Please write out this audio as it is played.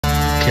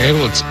Okay,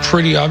 well, it's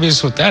pretty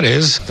obvious what that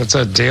is. That's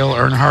a Dale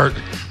Earnhardt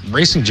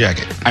racing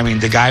jacket. I mean,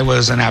 the guy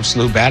was an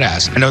absolute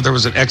badass. I know there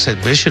was an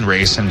exhibition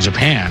race in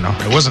Japan.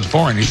 It wasn't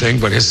for anything,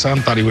 but his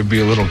son thought he would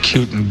be a little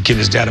cute and give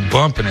his dad a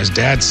bump, and his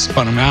dad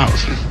spun him out.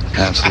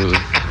 Absolutely.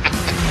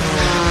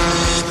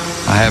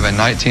 I have a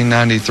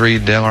 1993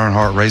 Dale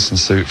Earnhardt racing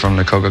suit from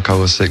the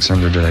Coca-Cola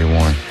 600 that they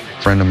won.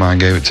 A friend of mine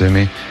gave it to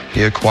me.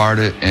 He acquired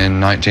it in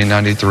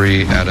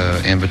 1993 at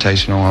an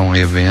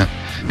invitational-only event.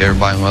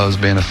 Everybody loves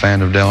being a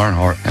fan of Dale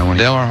Earnhardt. And when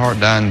Dale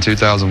Earnhardt died in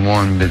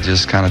 2001, it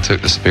just kind of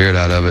took the spirit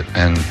out of it.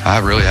 And I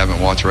really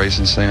haven't watched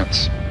racing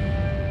since.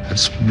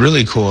 It's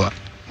really cool.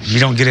 You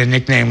don't get a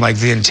nickname like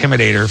the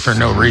Intimidator for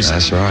no reason.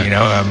 That's right. You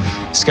know,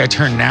 this guy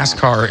turned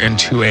NASCAR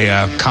into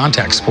a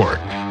contact sport.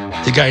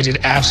 The guy did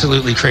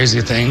absolutely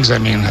crazy things. I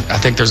mean, I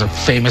think there's a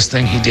famous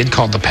thing he did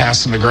called the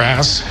pass in the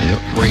grass,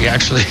 where he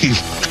actually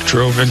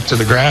drove into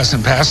the grass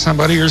and passed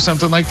somebody or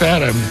something like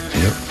that.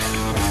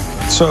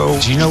 So,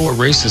 do you know what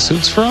race the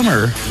suit's from,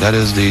 or? That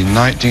is the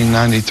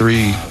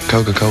 1993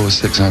 Coca-Cola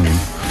 600.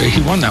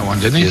 He won that one,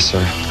 didn't he? Yes, sir.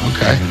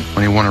 Okay. And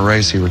when he won a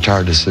race, he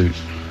retired the suit.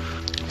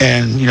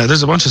 And, you know,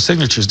 there's a bunch of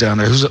signatures down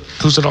there.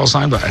 Who's it all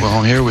signed by? Well,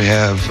 on here we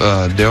have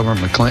Delbert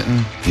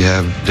McClinton. You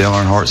have Dale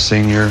Earnhardt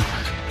Sr.,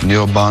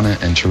 Neil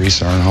Bonnet, and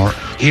Teresa Earnhardt.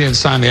 He didn't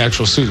sign the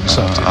actual suit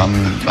himself, did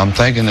he? I'm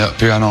thinking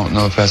up here, I don't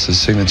know if that's his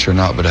signature or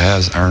not, but it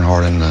has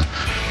Earnhardt in the...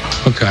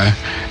 Okay.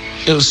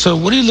 So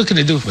what are you looking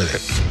to do with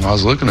it? I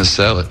was looking to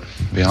sell it,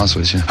 to be honest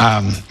with you.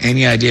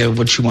 Any idea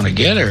what you want to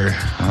get, or?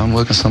 I'm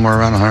looking somewhere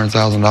around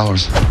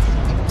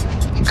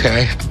 $100,000.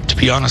 Okay. To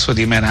be honest with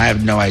you, man, I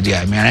have no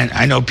idea. I mean,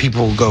 I know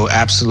people go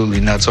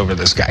absolutely nuts over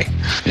this guy.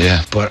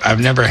 Yeah. But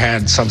I've never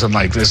had something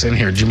like this in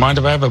here. Do you mind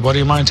if I have a buddy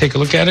of mine take a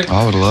look at it?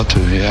 I would love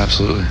to, yeah,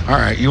 absolutely. All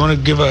right. You want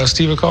to give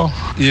Steve a call?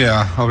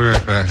 Yeah, I'll be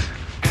right back.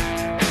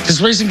 This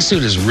racing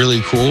suit is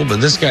really cool, but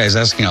this guy is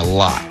asking a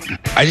lot.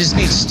 I just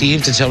need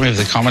Steve to tell me if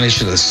the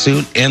combination of the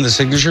suit and the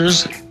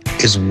signatures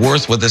is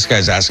worth what this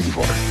guy's asking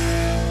for.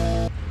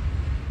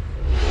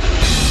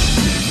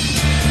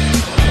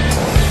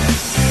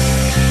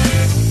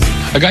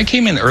 A guy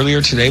came in earlier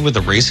today with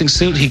a racing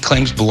suit he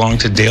claims belonged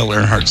to Dale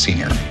Earnhardt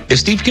Sr. If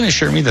Steve can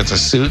assure me that the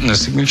suit and the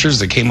signatures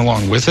that came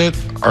along with it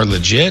are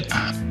legit,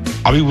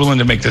 I'll be willing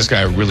to make this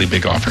guy a really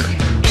big offer.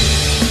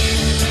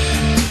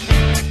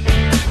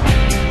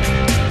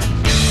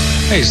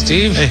 Hey,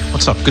 Steve. Hey,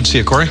 what's up? Good to see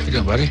you, Corey. How you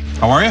doing, buddy?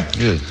 How are you?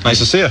 Good. Nice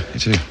to see you. You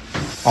too.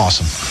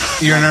 Awesome.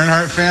 You're an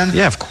Earnhardt fan?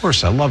 Yeah, of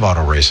course. I love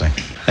auto racing.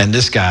 And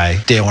this guy,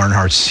 Dale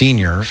Earnhardt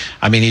Sr.,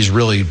 I mean, he's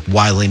really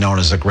widely known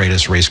as the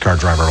greatest race car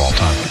driver of all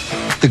time.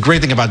 The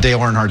great thing about Dale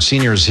Earnhardt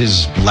Sr. is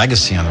his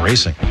legacy on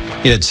racing.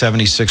 He had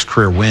 76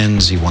 career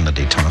wins. He won the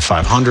Daytona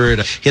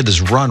 500. He had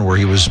this run where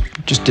he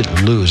just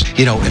didn't lose.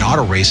 You know, in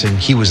auto racing,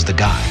 he was the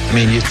guy. I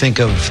mean, you think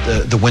of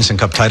the Winston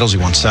Cup titles, he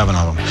won 7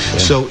 of them. Yeah.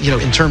 So, you know,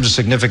 in terms of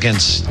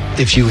significance,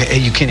 if you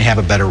can't have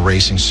a better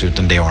racing suit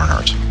than Dale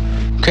Earnhardt's.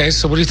 Okay,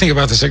 so what do you think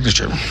about the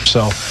signature?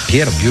 So he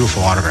had a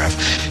beautiful autograph.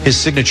 His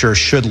signature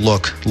should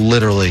look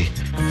literally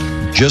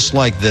just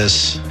like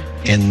this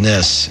in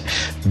this.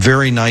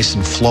 Very nice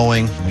and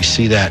flowing. We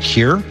see that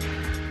here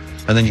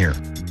and then here.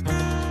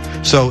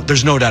 So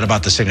there's no doubt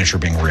about the signature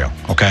being real,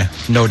 okay?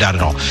 No doubt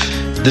at all.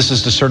 This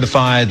is to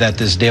certify that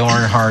this Dale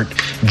Earnhardt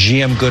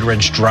GM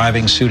Goodwrench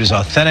driving suit is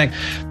authentic.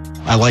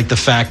 I like the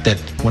fact that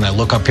when I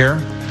look up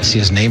here, I see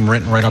his name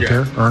written right up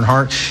here,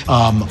 Earnhardt.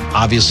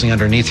 Obviously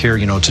underneath here,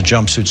 you know, it's a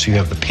jumpsuit, so you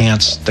have the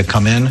pants that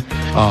come in.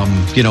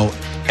 You know,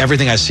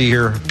 everything I see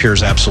here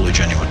appears absolutely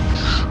genuine.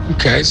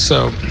 Okay,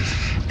 so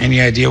any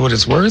idea what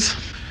it's worth?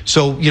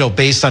 So, you know,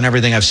 based on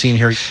everything I've seen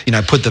here, you know,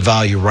 I put the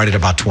value right at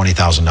about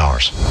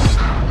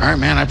 $20,000. All right,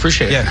 man, I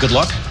appreciate it. Yeah, good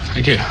luck.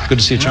 Thank you. Good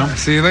to see you, chum.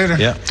 See you later.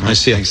 Yeah,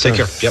 nice to see you. Take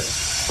care. Yep.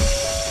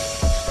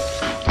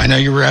 I know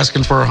you were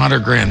asking for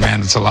 $100,000,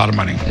 man. It's a lot of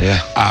money.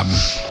 Yeah.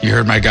 You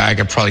heard my guy. I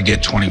could probably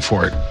get 20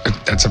 for it.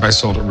 That's if I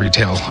sold it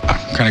retail.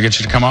 Can I get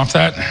you to come off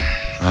that?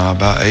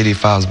 About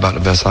 85 is about the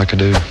best I could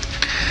do.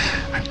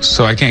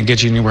 So I can't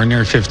get you anywhere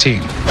near 15.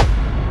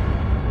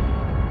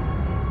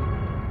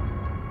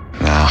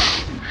 No.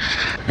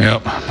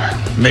 Yep.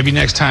 Maybe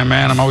next time,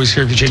 man. I'm always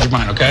here if you change your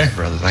mind, okay?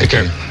 Brother, thank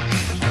you. you.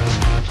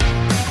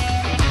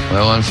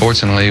 Well,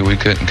 unfortunately, we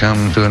couldn't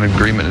come to an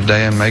agreement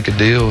today and make a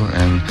deal,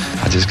 and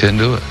I just couldn't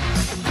do it.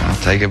 I'll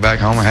take it back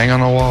home and hang on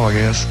the wall, I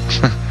guess.